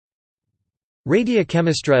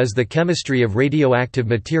Radiochemistry is the chemistry of radioactive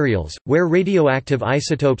materials, where radioactive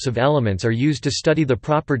isotopes of elements are used to study the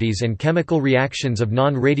properties and chemical reactions of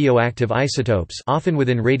non-radioactive isotopes. Often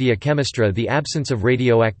within radiochemistry, the absence of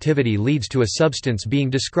radioactivity leads to a substance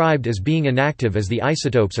being described as being inactive as the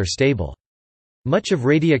isotopes are stable. Much of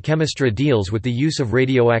radiochemistry deals with the use of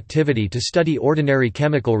radioactivity to study ordinary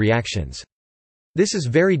chemical reactions. This is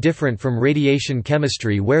very different from radiation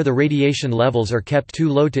chemistry, where the radiation levels are kept too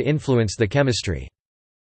low to influence the chemistry.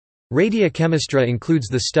 Radiochemistry includes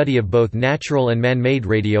the study of both natural and man-made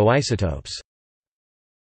radioisotopes.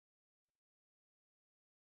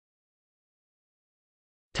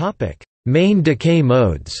 Main decay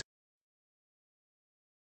modes.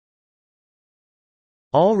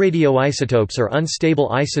 All radioisotopes are unstable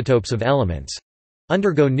isotopes of elements,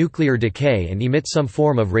 undergo nuclear decay and emit some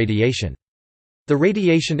form of radiation. The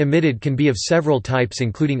radiation emitted can be of several types,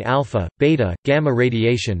 including alpha, beta, gamma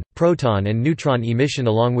radiation, proton and neutron emission,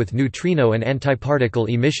 along with neutrino and antiparticle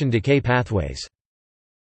emission decay pathways.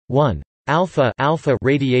 1. Alpha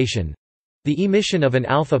radiation. The emission of an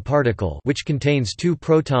alpha particle, which contains 2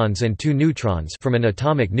 protons and 2 neutrons, from an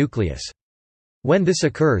atomic nucleus. When this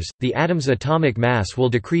occurs, the atom's atomic mass will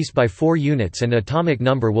decrease by 4 units and atomic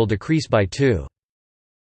number will decrease by 2.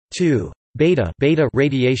 2. Beta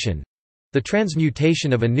radiation. The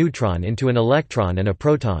transmutation of a neutron into an electron and a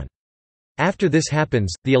proton. After this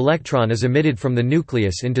happens, the electron is emitted from the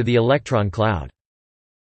nucleus into the electron cloud.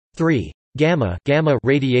 3. Gamma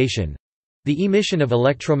radiation. The emission of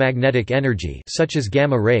electromagnetic energy, such as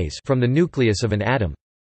gamma rays, from the nucleus of an atom.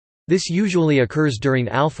 This usually occurs during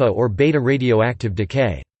alpha or beta radioactive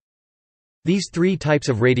decay. These 3 types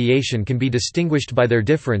of radiation can be distinguished by their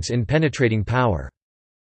difference in penetrating power.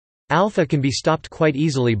 Alpha can be stopped quite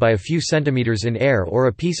easily by a few centimeters in air or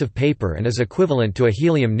a piece of paper and is equivalent to a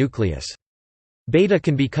helium nucleus. Beta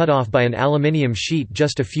can be cut off by an aluminium sheet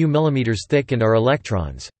just a few millimeters thick and are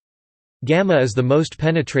electrons. Gamma is the most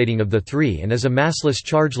penetrating of the 3 and is a massless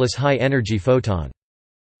chargeless high-energy photon.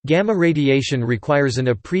 Gamma radiation requires an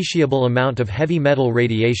appreciable amount of heavy metal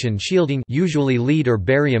radiation shielding, usually lead or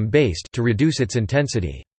barium-based, to reduce its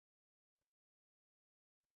intensity.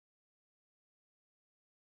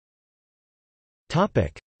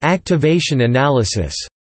 Activation analysis.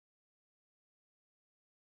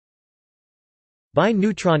 By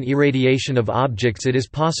neutron irradiation of objects it is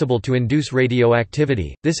possible to induce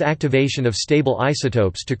radioactivity. This activation of stable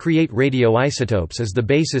isotopes to create radioisotopes is the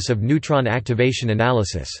basis of neutron activation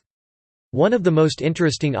analysis. One of the most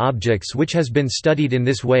interesting objects which has been studied in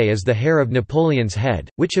this way is the hair of Napoleon's head,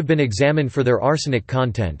 which have been examined for their arsenic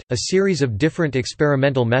content. A series of different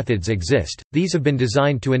experimental methods exist. These have been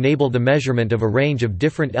designed to enable the measurement of a range of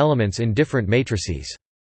different elements in different matrices.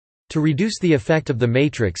 To reduce the effect of the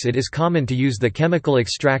matrix, it is common to use the chemical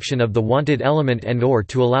extraction of the wanted element and/or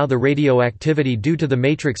to allow the radioactivity due to the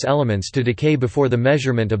matrix elements to decay before the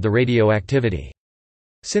measurement of the radioactivity.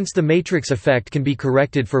 Since the matrix effect can be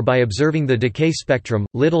corrected for by observing the decay spectrum,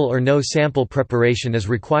 little or no sample preparation is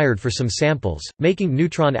required for some samples, making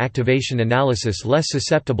neutron activation analysis less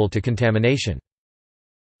susceptible to contamination.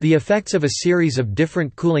 The effects of a series of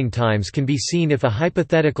different cooling times can be seen if a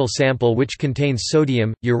hypothetical sample which contains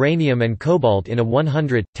sodium, uranium and cobalt in a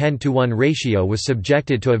 100:10:1 ratio was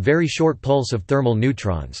subjected to a very short pulse of thermal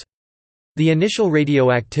neutrons. The initial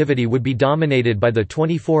radioactivity would be dominated by the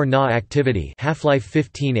 24 Na activity, half-life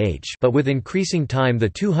 15H, but with increasing time the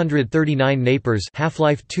 239 Napers,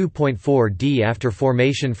 half-life 2.4 d after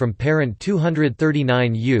formation from parent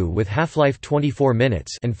 239 U with half-life 24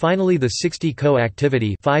 minutes, and finally the 60 Co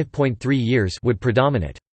activity, 5.3 years, would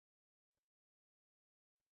predominate.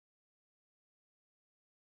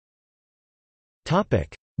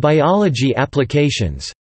 Topic: Biology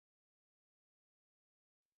applications.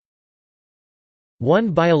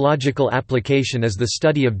 One biological application is the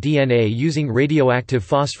study of DNA using radioactive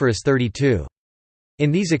phosphorus-32.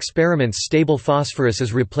 In these experiments, stable phosphorus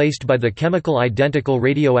is replaced by the chemical identical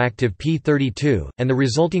radioactive P32, and the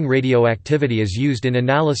resulting radioactivity is used in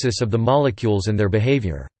analysis of the molecules and their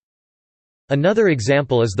behavior. Another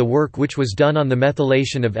example is the work which was done on the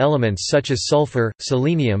methylation of elements such as sulfur,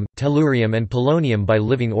 selenium, tellurium and polonium by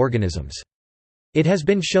living organisms. It has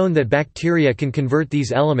been shown that bacteria can convert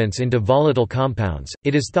these elements into volatile compounds.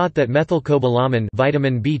 It is thought that methylcobalamin,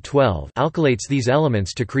 vitamin B12, alkylates these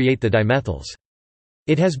elements to create the dimethyls.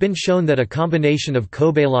 It has been shown that a combination of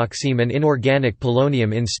cobalaxime and inorganic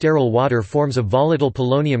polonium in sterile water forms a volatile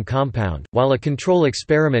polonium compound, while a control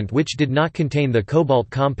experiment which did not contain the cobalt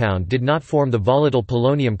compound did not form the volatile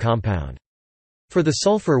polonium compound. For the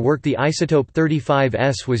sulfur work the isotope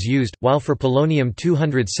 35S was used, while for polonium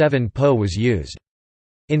 207 Po was used.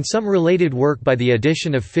 In some related work by the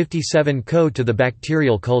addition of 57 Co to the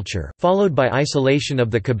bacterial culture, followed by isolation of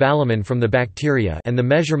the cobalamin from the bacteria and the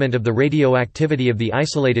measurement of the radioactivity of the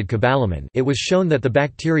isolated cobalamin, it was shown that the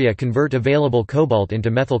bacteria convert available cobalt into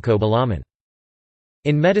methylcobalamin.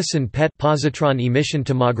 In medicine, PET positron emission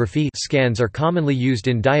tomography scans are commonly used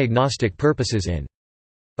in diagnostic purposes.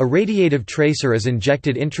 A radiative tracer is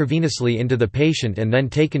injected intravenously into the patient and then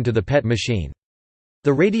taken to the PET machine.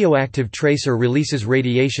 The radioactive tracer releases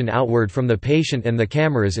radiation outward from the patient, and the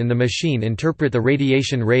cameras in the machine interpret the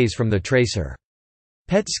radiation rays from the tracer.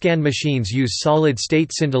 PET scan machines use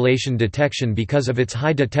solid-state scintillation detection because of its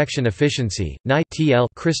high detection efficiency. Ni-TL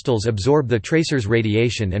crystals absorb the tracer's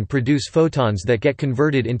radiation and produce photons that get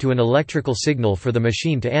converted into an electrical signal for the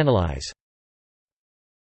machine to analyze.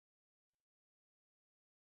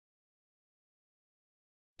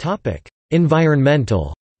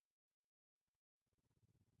 Environmental.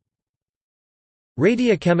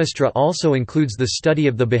 Radiochemistry also includes the study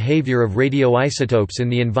of the behavior of radioisotopes in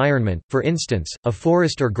the environment. For instance, a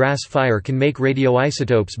forest or grass fire can make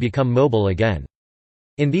radioisotopes become mobile again.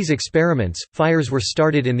 In these experiments, fires were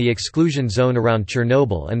started in the exclusion zone around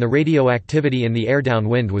Chernobyl, and the radioactivity in the air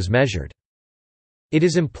downwind was measured. It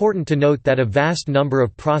is important to note that a vast number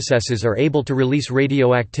of processes are able to release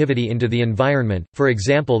radioactivity into the environment. For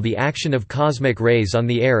example, the action of cosmic rays on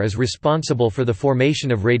the air is responsible for the formation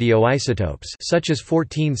of radioisotopes such as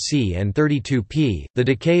 14C and 32P. The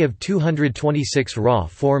decay of 226 Ra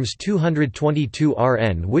forms 222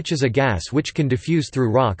 Rn, which is a gas which can diffuse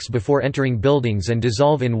through rocks before entering buildings and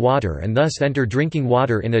dissolve in water and thus enter drinking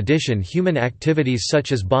water. In addition, human activities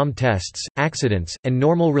such as bomb tests, accidents, and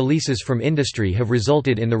normal releases from industry have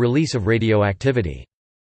resulted in the release of radioactivity.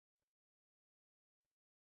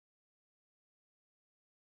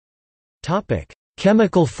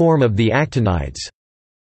 Chemical form of the actinides.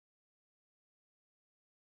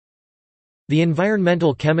 The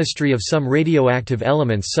environmental chemistry of some radioactive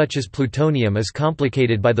elements such as plutonium is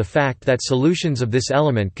complicated by the fact that solutions of this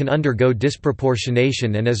element can undergo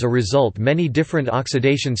disproportionation, and as a result many different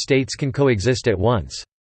oxidation states can coexist at once.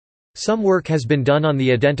 Some work has been done on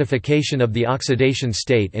the identification of the oxidation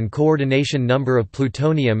state and coordination number of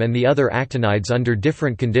plutonium and the other actinides under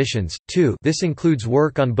different conditions, too. This includes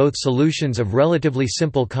work on both solutions of relatively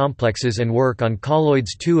simple complexes and work on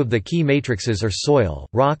colloids. Two of the key matrices are soil,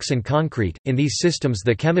 rocks and concrete. In these systems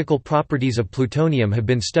the chemical properties of plutonium have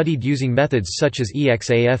been studied using methods such as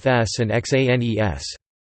EXAFS and XANES.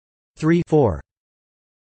 3-4.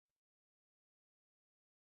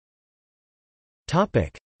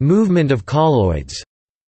 Movement of colloids.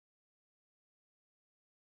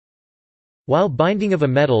 While binding of a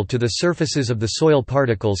metal to the surfaces of the soil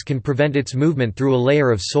particles can prevent its movement through a layer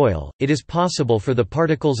of soil, it is possible for the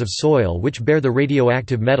particles of soil which bear the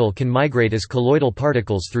radioactive metal can migrate as colloidal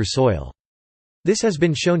particles through soil. This has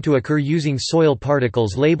been shown to occur using soil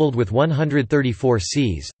particles labeled with 134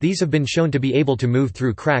 Cs. These have been shown to be able to move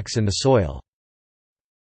through cracks in the soil.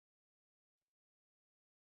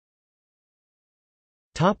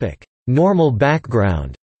 Normal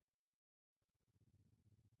background.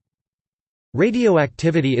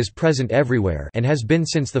 Radioactivity is present everywhere and has been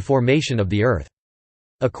since the formation of the Earth.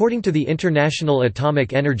 According to the International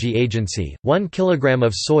Atomic Energy Agency, 1 kg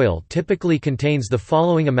of soil typically contains the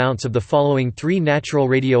following amounts of the following three natural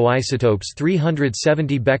radioisotopes: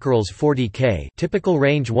 370 becquerels 40 K, typical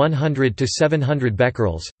range 100 to 700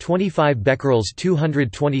 becquerels; 25 becquerels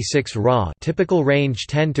 226 Ra, typical range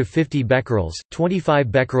 10 to 50 becquerels;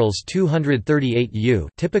 25 becquerels 238 U,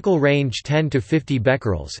 typical range 10 to 50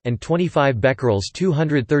 becquerels; and 25 becquerels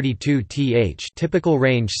 232 Th, typical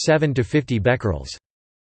range 7 to 50 becquerels.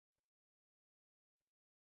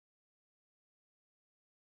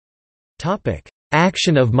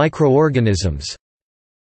 Action of microorganisms.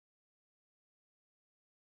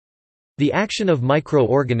 The action of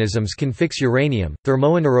microorganisms can fix uranium.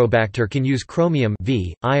 Thermoanorobacter can use chromium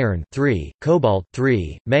V, iron 3, cobalt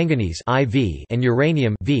 3, manganese IV, and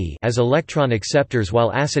uranium V as electron acceptors,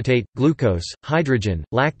 while acetate, glucose, hydrogen,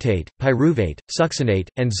 lactate, pyruvate, succinate,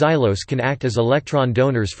 and xylose can act as electron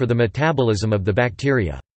donors for the metabolism of the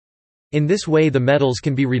bacteria. In this way the metals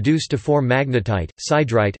can be reduced to form magnetite,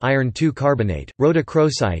 siderite iron 2 carbonate,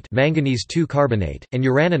 rhodochrosite manganese 2 carbonate, and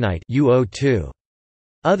uraninite UO2.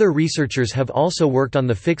 Other researchers have also worked on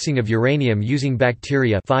the fixing of uranium using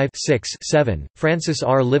bacteria. 5, 6, 7. Francis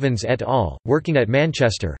R. Livens et al., working at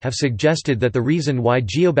Manchester, have suggested that the reason why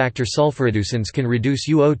Geobacter sulfuriducens can reduce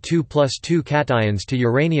UO2 plus 2 cations to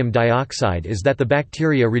uranium dioxide is that the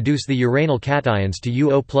bacteria reduce the uranyl cations to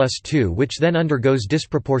UO plus 2, which then undergoes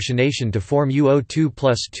disproportionation to form UO2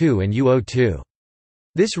 plus 2 and UO2.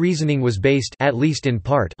 This reasoning was based, at least in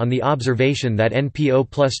part, on the observation that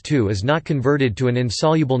NPO+2 is not converted to an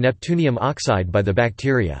insoluble neptunium oxide by the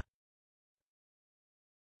bacteria.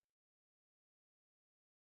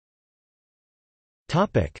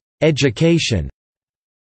 Education.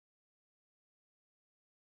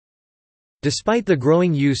 Despite the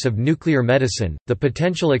growing use of nuclear medicine, the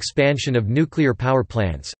potential expansion of nuclear power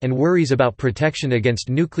plants, and worries about protection against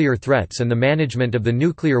nuclear threats and the management of the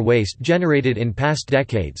nuclear waste generated in past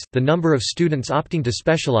decades, the number of students opting to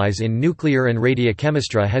specialize in nuclear and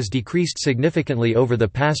radiochemistry has decreased significantly over the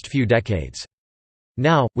past few decades.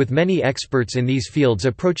 Now, with many experts in these fields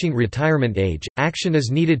approaching retirement age, action is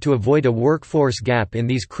needed to avoid a workforce gap in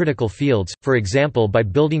these critical fields, for example by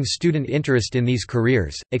building student interest in these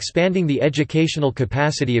careers, expanding the educational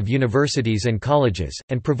capacity of universities and colleges,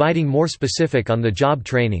 and providing more specific on-the-job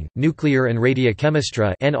training. Nuclear and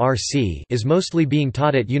radiochemistry (NRC) is mostly being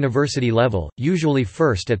taught at university level, usually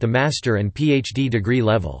first at the master and PhD degree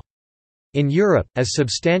level. In Europe, as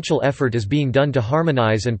substantial effort is being done to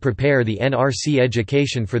harmonize and prepare the NRC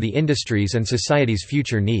education for the industries and society's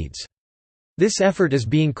future needs. This effort is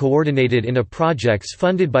being coordinated in a projects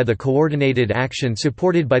funded by the Coordinated Action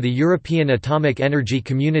supported by the European Atomic Energy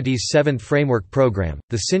Community's 7th Framework Programme,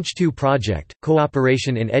 the SINCH2 project,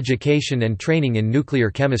 Cooperation in Education and Training in Nuclear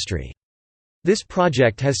Chemistry. This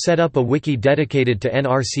project has set up a wiki dedicated to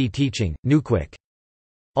NRC teaching, NUQUIC.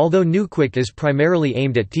 Although NUQUIC is primarily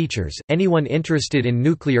aimed at teachers, anyone interested in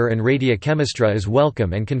nuclear and radiochemistry is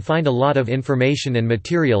welcome and can find a lot of information and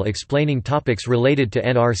material explaining topics related to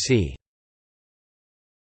NRC.